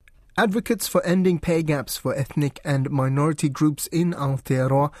Advocates for ending pay gaps for ethnic and minority groups in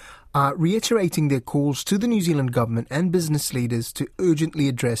Aotearoa are reiterating their calls to the New Zealand government and business leaders to urgently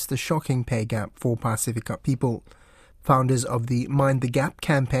address the shocking pay gap for Pasifika people. Founders of the Mind the Gap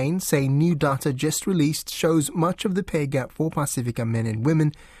campaign say new data just released shows much of the pay gap for Pasifika men and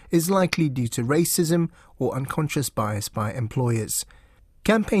women is likely due to racism or unconscious bias by employers.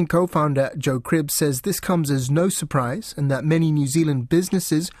 Campaign co-founder Joe Cribb says this comes as no surprise and that many New Zealand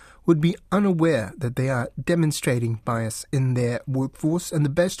businesses would be unaware that they are demonstrating bias in their workforce, and the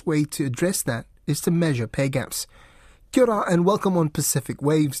best way to address that is to measure pay gaps. Kia ora and welcome on Pacific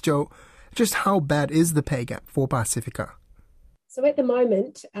Waves, Joe. Just how bad is the pay gap for Pasifika? So at the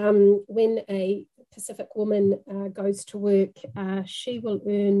moment, when a Pacific woman goes to work, she will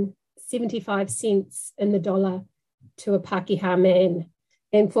earn 75 cents in the dollar to a Pākehā man.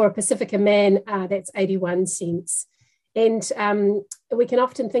 And for a Pasifika man, that's 81 cents. And we can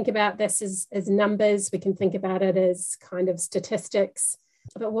often think about this as numbers. We can think about it as kind of statistics.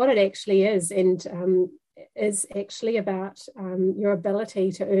 But what it actually is, is actually about your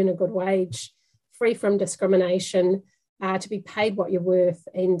ability to earn a good wage, free from discrimination, to be paid what you're worth,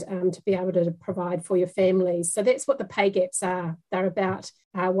 and to be able to provide for your families. So that's what the pay gaps are. They're about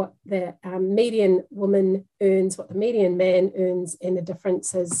what the median woman earns, what the median man earns, and the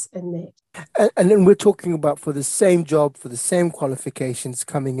differences in that. And then we're talking about for the same job, for the same qualifications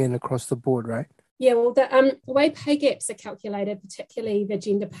coming in across the board, right? Yeah, well, the way pay gaps are calculated, particularly the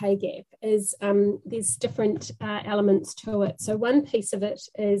gender pay gap, is there's different elements to it. So one piece of it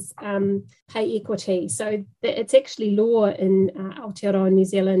is pay equity. So it's actually law in Aotearoa, New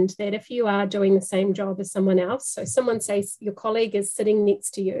Zealand, that if you are doing the same job as someone else, so someone says your colleague is sitting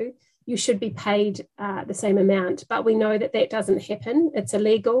next to you, you should be paid the same amount. But we know that doesn't happen. It's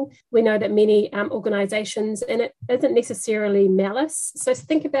illegal. We know that many organisations, and it isn't necessarily malice. So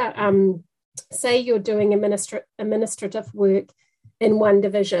think about say you're doing administrative work in one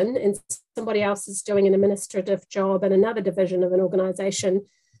division and somebody else is doing an administrative job in another division of an organisation.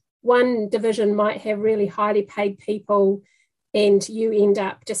 One division might have really highly paid people and you end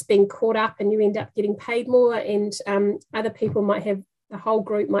up just being caught up and you end up getting paid more, and other people might have, the whole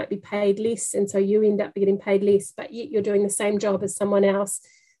group might be paid less, and so you end up getting paid less, but yet you're doing the same job as someone else.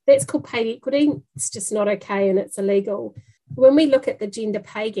 That's called paid equity. It's just not okay and it's illegal. When we look at the gender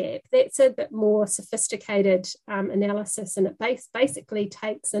pay gap, that's a bit more sophisticated analysis, and it basically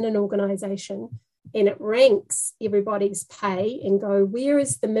takes in an organisation and it ranks everybody's pay and go, where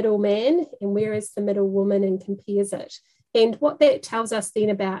is the middle man and where is the middle woman, and compares it. And what that tells us then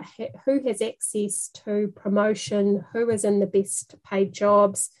about who has access to promotion, who is in the best paid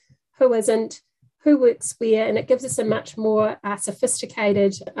jobs, who isn't, who works where, and it gives us a much more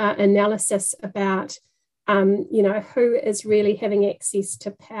sophisticated analysis about who is really having access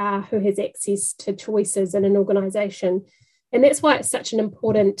to power, who has access to choices in an organisation. And that's why it's such an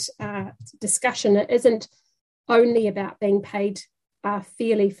important discussion. It isn't only about being paid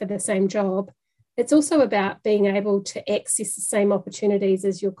fairly for the same job. It's also about being able to access the same opportunities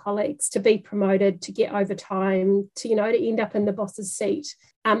as your colleagues, to be promoted, to get overtime, to end up in the boss's seat.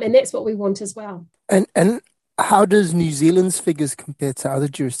 And that's what we want as well. And how does New Zealand's figures compare to other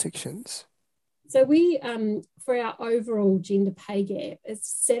jurisdictions? So we, for our overall gender pay gap, it's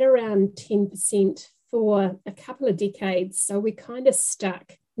set around 10% for a couple of decades. So we're kind of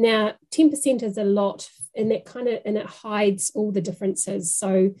stuck. Now, 10% is a lot, and it hides all the differences.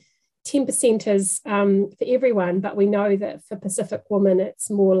 So 10% is for everyone, but we know that for Pacific women, it's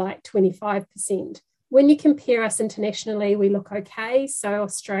more like 25%. When you compare us internationally, we look okay. So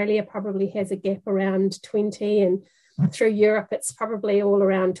Australia probably has a gap around 20, and through Europe, it's probably all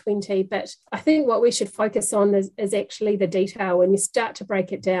around 20. But I think what we should focus on is actually the detail when you start to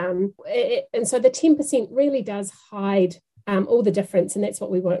break it down. And so the 10% really does hide all the difference, and that's what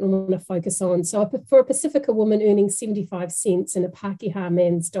we want to focus on. So for a Pacifica woman earning 75 cents in a Pākehā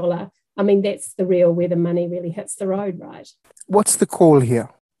man's dollar, I mean, that's the real where the money really hits the road, right? What's the call here?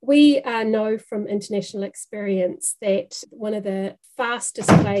 We know from international experience that one of the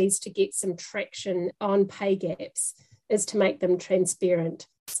fastest ways to get some traction on pay gaps is to make them transparent.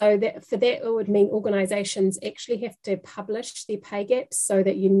 So that for that, it would mean organisations actually have to publish their pay gaps so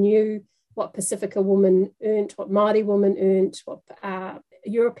that you knew what Pacifica woman earned, what Māori woman earned, what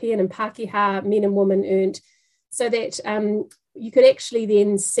European and Pākehā men and women earned, so that you could actually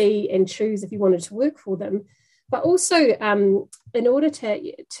then see and choose if you wanted to work for them. But also, in order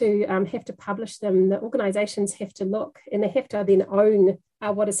to have to publish them, the organisations have to look, and they have to then own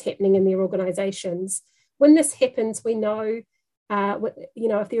what is happening in their organisations. When this happens, we know,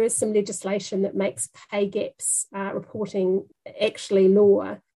 if there is some legislation that makes pay gaps reporting actually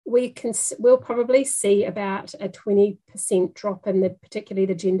law, we'll probably see about a 20% drop in particularly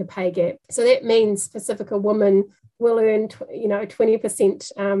the gender pay gap. So that means Pacifica women will earn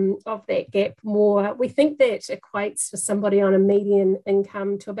 20% of that gap more. We think that equates for somebody on a median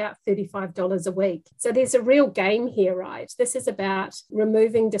income to about $35 a week. So there's a real game here, right? This is about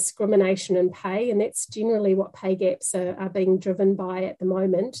removing discrimination in pay, and that's generally what pay gaps are being driven by at the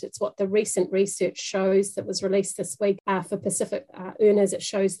moment. It's what the recent research shows that was released this week for Pacific earners. It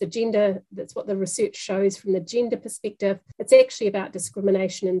shows the gender, that's what the research shows from the gender perspective. It's actually about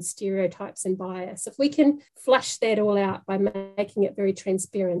discrimination and stereotypes and bias. If we can flush that all out by making it very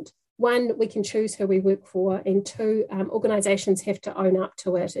transparent, one, we can choose who we work for, and two, organisations have to own up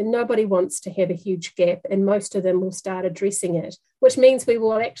to it, and nobody wants to have a huge gap, and most of them will start addressing it, which means we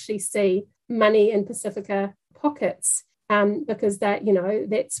will actually see money in Pacifica pockets, because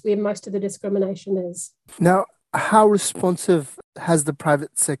that's where most of the discrimination is. Now, how responsive has the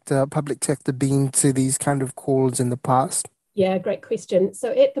public sector been to these kind of calls in the past? Yeah, great question.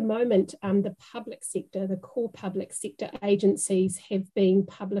 So at the moment, the public sector, the core public sector agencies have been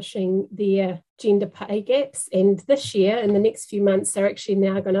publishing their gender pay gaps. And this year, in the next few months, they're actually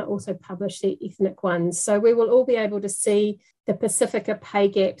now going to also publish their ethnic ones. So we will all be able to see the Pacifica pay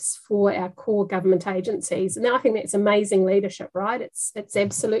gaps for our core government agencies. And I think that's amazing leadership, right? It's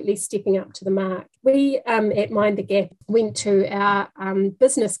absolutely stepping up to the mark. We at Mind the Gap went to our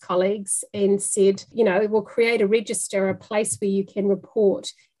business colleagues and said, we'll create a register, a place where you can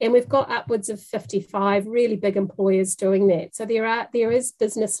report. And we've got upwards of 55 really big employers doing that. So there is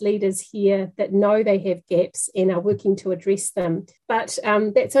business leaders here that know they have gaps and are working to address them. But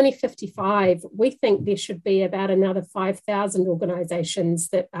that's only 55. We think there should be about another 5,000 organisations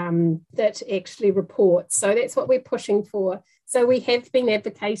that actually report. So that's what we're pushing for. So we have been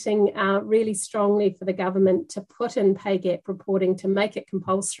advocating really strongly for the government to put in pay gap reporting, to make it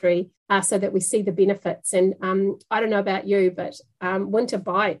compulsory so that we see the benefits. And I don't know about you, but winter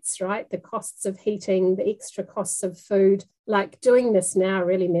bites, right? The costs of heating, the extra costs of food, like doing this now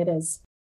really matters.